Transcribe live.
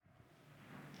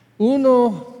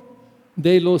Uno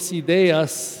de las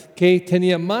ideas que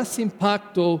tenía más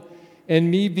impacto en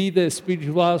mi vida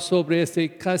espiritual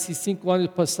sobre casi 5 años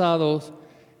pasados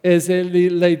es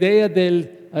la idea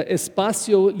del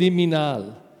espacio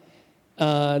liminal.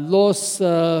 Las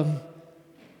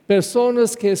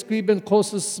personas que escriben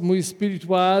cosas muy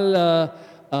espiritual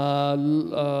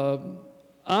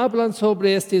hablan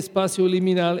sobre este espacio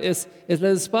liminal. Es el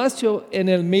espacio en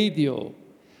el medio.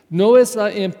 No es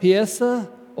la empieza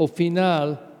o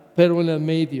final, pero en el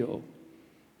medio.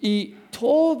 Y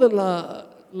todas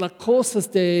las cosas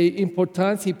de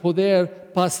importancia y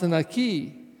poder pasan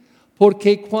aquí.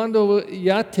 Porque cuando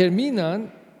ya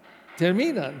terminan,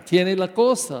 tiene la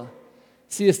cosa.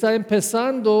 Si está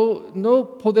empezando,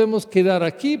 no podemos quedar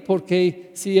aquí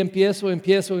porque si empiezo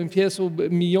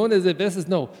millones de veces,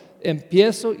 no.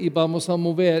 Empiezo y vamos a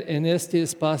mover en este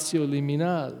espacio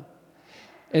liminal.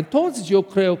 Entonces yo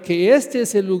creo que este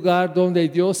es el lugar donde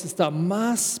Dios está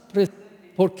más presente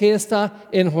porque está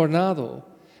enjornado.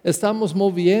 Estamos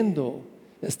moviendo,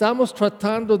 estamos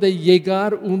tratando de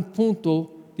llegar a un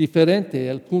punto diferente,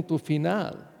 el punto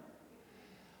final.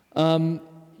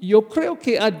 Yo creo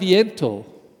que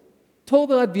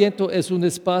todo Adviento es un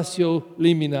espacio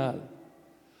liminal,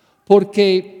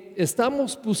 porque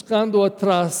estamos buscando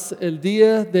atrás el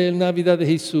día de la Navidad de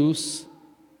Jesús,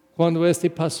 cuando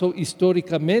pasó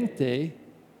históricamente,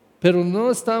 pero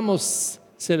no estamos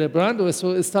celebrando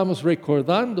eso, estamos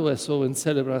recordando eso en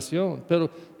celebración, pero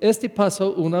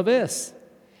pasó una vez.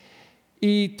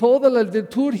 Y toda la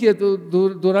liturgia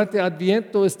durante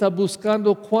Adviento está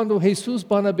buscando cuándo Jesús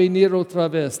va a venir otra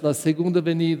vez, la segunda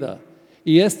venida.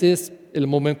 Y este es el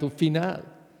momento final.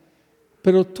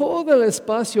 Pero todo el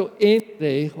espacio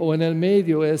entre o en el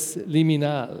medio es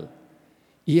liminal.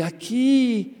 Y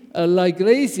aquí la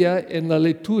iglesia en la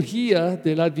liturgia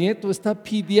del Adviento está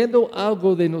pidiendo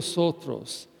algo de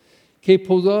nosotros, que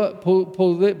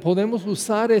podemos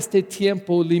usar este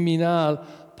tiempo liminal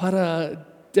para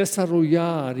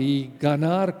desarrollar y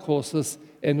ganar cosas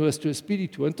en nuestro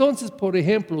espíritu. Entonces, por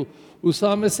ejemplo,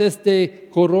 usamos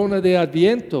corona de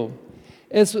Adviento.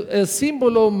 Es el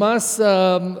símbolo más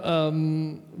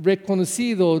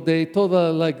reconocido de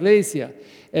toda la iglesia.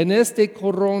 En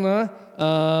corona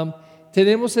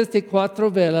tenemos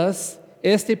 4 velas.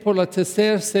 Por la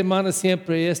tercera semana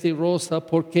siempre rosa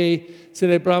porque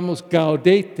celebramos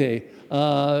gaudete,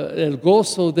 el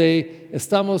gozo de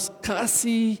estamos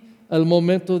casi al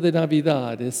momento de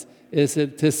Navidad, es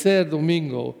el tercer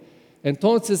domingo.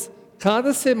 Entonces,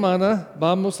 cada semana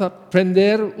vamos a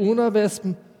prender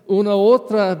una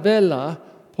otra vela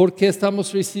porque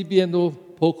estamos recibiendo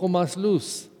poco más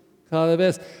luz cada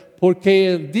vez.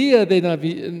 Porque el día de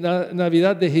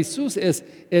Navidad de Jesús es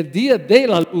el día de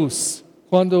la luz,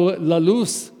 cuando la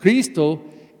luz, Cristo,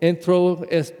 entró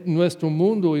en nuestro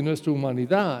mundo y nuestra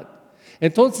humanidad.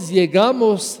 Entonces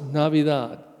llegamos a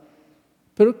Navidad.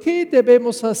 Pero ¿qué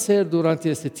debemos hacer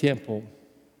durante este tiempo?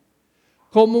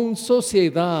 Como una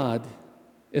sociedad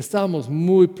estamos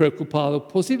muy preocupados,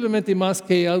 posiblemente más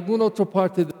que alguna otra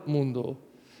parte del mundo.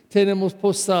 Tenemos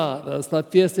posadas, la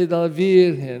fiesta de la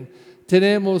Virgen,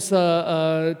 tenemos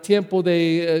tiempo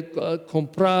de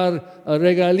comprar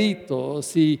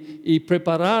regalitos y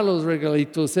preparar los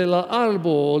regalitos, el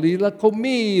árbol y la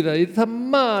comida y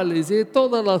tamales y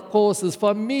todas las cosas,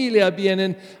 familia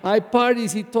vienen, hay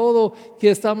parties y todo que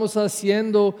estamos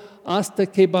haciendo hasta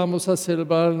que vamos a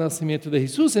celebrar el nacimiento de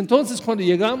Jesús. Entonces cuando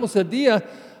llegamos al día,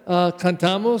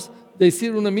 cantamos,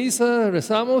 decir una misa,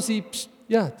 rezamos y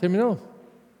ya terminó.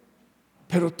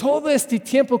 Pero todo este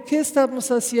tiempo, ¿qué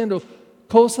estamos haciendo?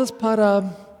 Cosas para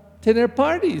tener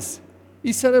parties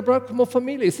y celebrar como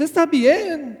familias. Está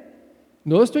bien.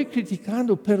 No estoy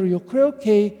criticando, pero yo creo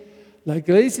que la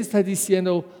iglesia está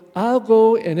diciendo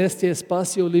algo en este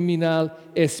espacio liminal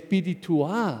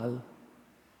espiritual.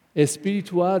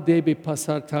 Espiritual debe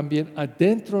pasar también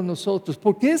adentro de nosotros,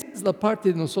 porque esa es la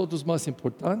parte de nosotros más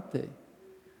importante.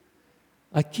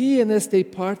 Aquí en esta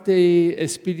parte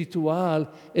espiritual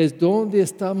es donde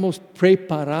estamos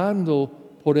preparando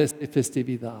por esta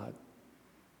festividad,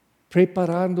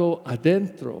 preparando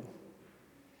adentro.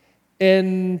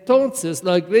 Entonces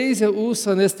la iglesia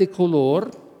usa este color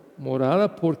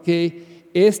morada porque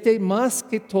más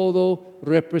que todo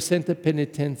representa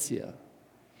penitencia.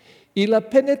 Y la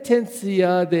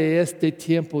penitencia de este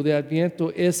tiempo de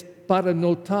Adviento es para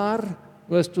notar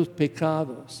nuestros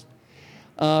pecados.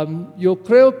 Yo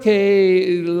creo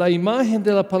que la imagen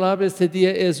de la palabra este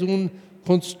día es una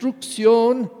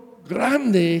construcción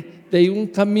grande de un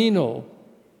camino.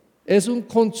 Es una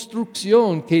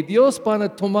construcción que Dios va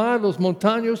a tomar los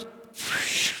montaños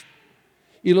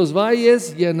Y los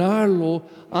valles llenarlo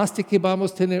hasta que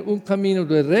vamos a tener un camino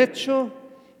derecho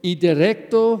y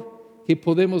directo que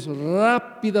podemos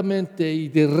rápidamente y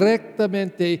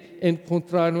directamente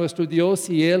encontrar nuestro Dios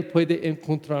y Él puede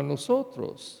encontrar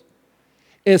nosotros.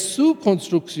 Es su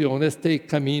construcción este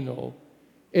camino.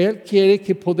 Él quiere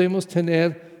que podamos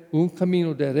tener un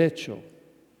camino derecho.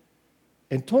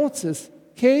 Entonces,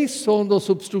 ¿qué son las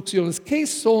obstrucciones? ¿Qué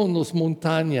son las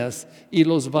montañas y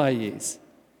los valles?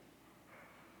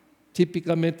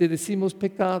 Típicamente decimos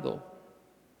pecado.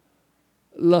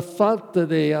 La falta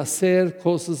de hacer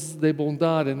cosas de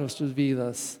bondad en nuestras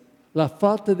vidas. La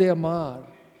falta de amar.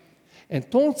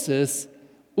 Entonces,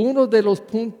 uno de los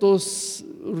puntos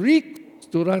ricos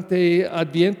durante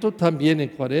Adviento, también en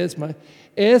Cuaresma,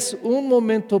 es un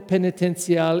momento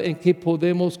penitencial en que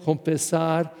podemos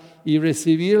confesar y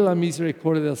recibir la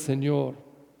misericordia del Señor.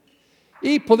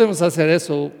 Y podemos hacer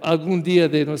eso algún día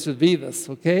de nuestras vidas,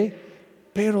 ¿ok?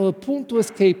 Pero el punto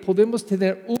es que podemos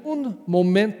tener un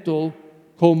momento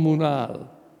comunal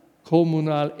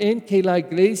en que la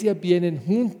iglesia viene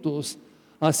juntos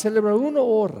a celebrar una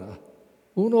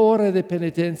hora de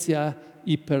penitencia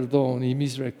y perdón y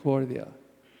misericordia.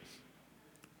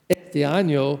 Este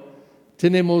año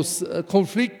tenemos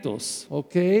conflictos,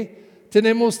 ¿ok?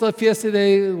 Tenemos la fiesta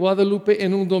de Guadalupe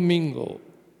en un domingo.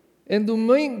 En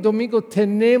domingo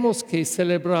tenemos que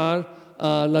celebrar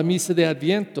la misa de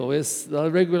Adviento, la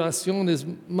regulación es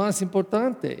más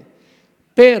importante.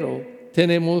 Pero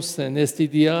tenemos en este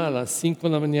día a las 5 de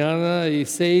la mañana y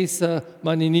 6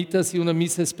 mañanitas y una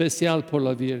misa especial por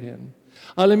la Virgen.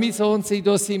 A la misa 11 y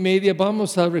 12 y media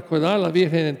vamos a recordar a la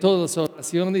Virgen en todas las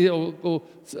oraciones o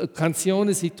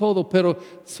canciones y todo, pero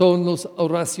son las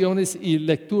oraciones y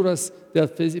lecturas de la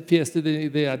fiesta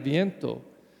de Adviento.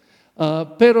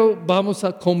 Pero vamos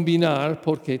a combinar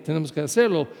porque tenemos que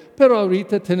hacerlo. Pero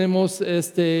ahorita tenemos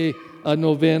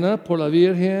novena por la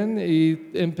Virgen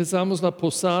y empezamos las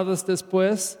posadas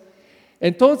después.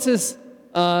 Entonces,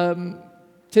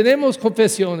 tenemos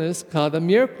confesiones cada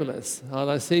miércoles a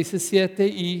las 6 y 7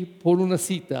 y por una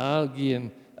cita.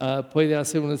 Alguien puede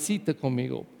hacer una cita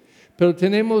conmigo. Pero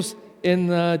tenemos en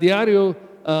diario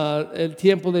el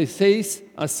tiempo de 6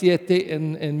 a 7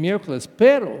 en miércoles.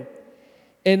 Pero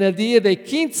en el día de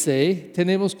 15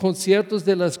 tenemos conciertos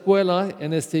de la escuela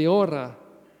en esta hora.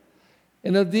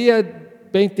 En el día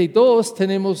 22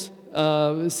 tenemos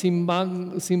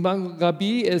Simbang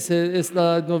Gabi, es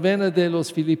la novena de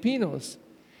los filipinos.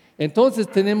 Entonces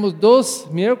tenemos 2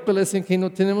 miércoles en que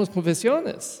no tenemos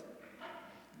confesiones.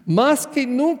 Más que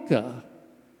nunca,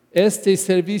 este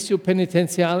servicio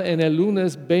penitencial en el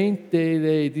lunes 20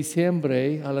 de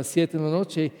diciembre a las 7 de la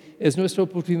noche es nuestra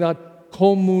oportunidad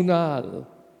comunal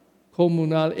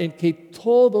en que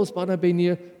todos van a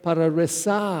venir para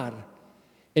rezar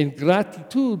en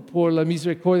gratitud por la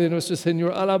misericordia de nuestro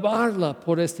Señor, alabarla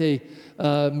por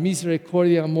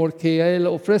misericordia y amor que Él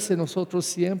ofrece a nosotros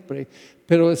siempre,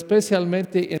 pero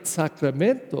especialmente en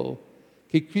sacramento,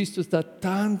 que Cristo está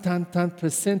tan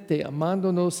presente,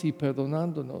 amándonos y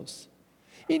perdonándonos.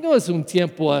 Y no es un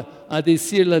tiempo a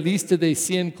decir la lista de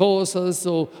 100 cosas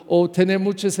o tener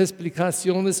muchas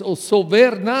explicaciones o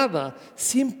saber nada.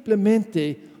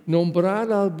 Simplemente nombrar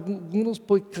algunos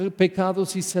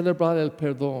pecados y celebrar el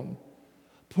perdón.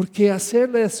 Porque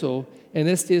hacer eso en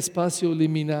este espacio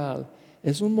liminal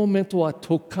es un momento a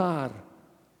tocar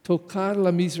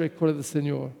la misericordia del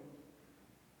Señor.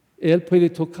 Él puede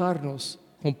tocarnos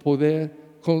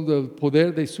con el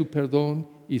poder de su perdón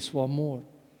y su amor.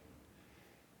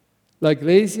 La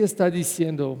iglesia está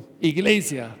diciendo,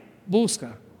 iglesia,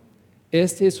 busca.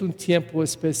 Este es un tiempo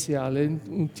especial,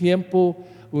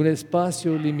 un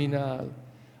espacio liminal.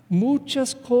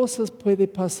 Muchas cosas pueden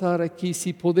pasar aquí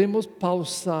si podemos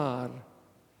pausar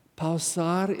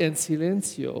en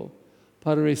silencio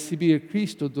para recibir a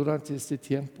Cristo durante este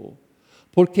tiempo.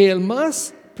 Porque el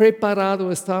más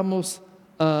preparado estamos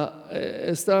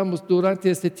durante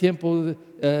este tiempo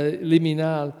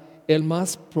liminal, el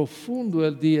más profundo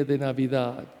el día de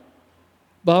Navidad.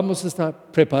 Vamos a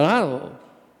estar preparados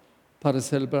para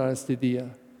celebrar este día.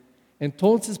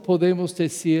 Entonces podemos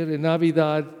decir en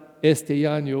Navidad este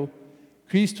año,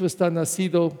 Cristo está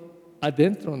nacido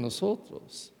adentro de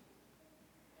nosotros.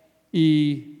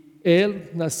 Y Él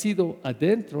nacido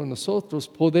adentro de nosotros,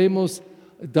 podemos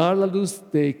dar la luz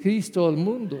de Cristo al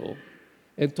mundo.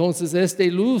 Entonces, esta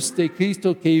luz de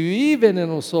Cristo que vive en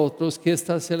nosotros, que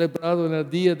está celebrado en el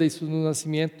día de su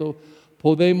nacimiento,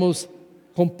 podemos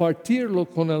compartirlo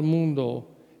con el mundo.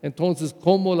 Entonces,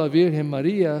 como la Virgen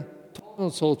María, todos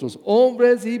nosotros,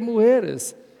 hombres y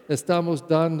mujeres, estamos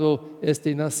dando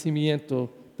este nacimiento,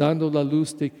 dando la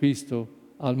luz de Cristo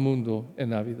al mundo en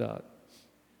Navidad.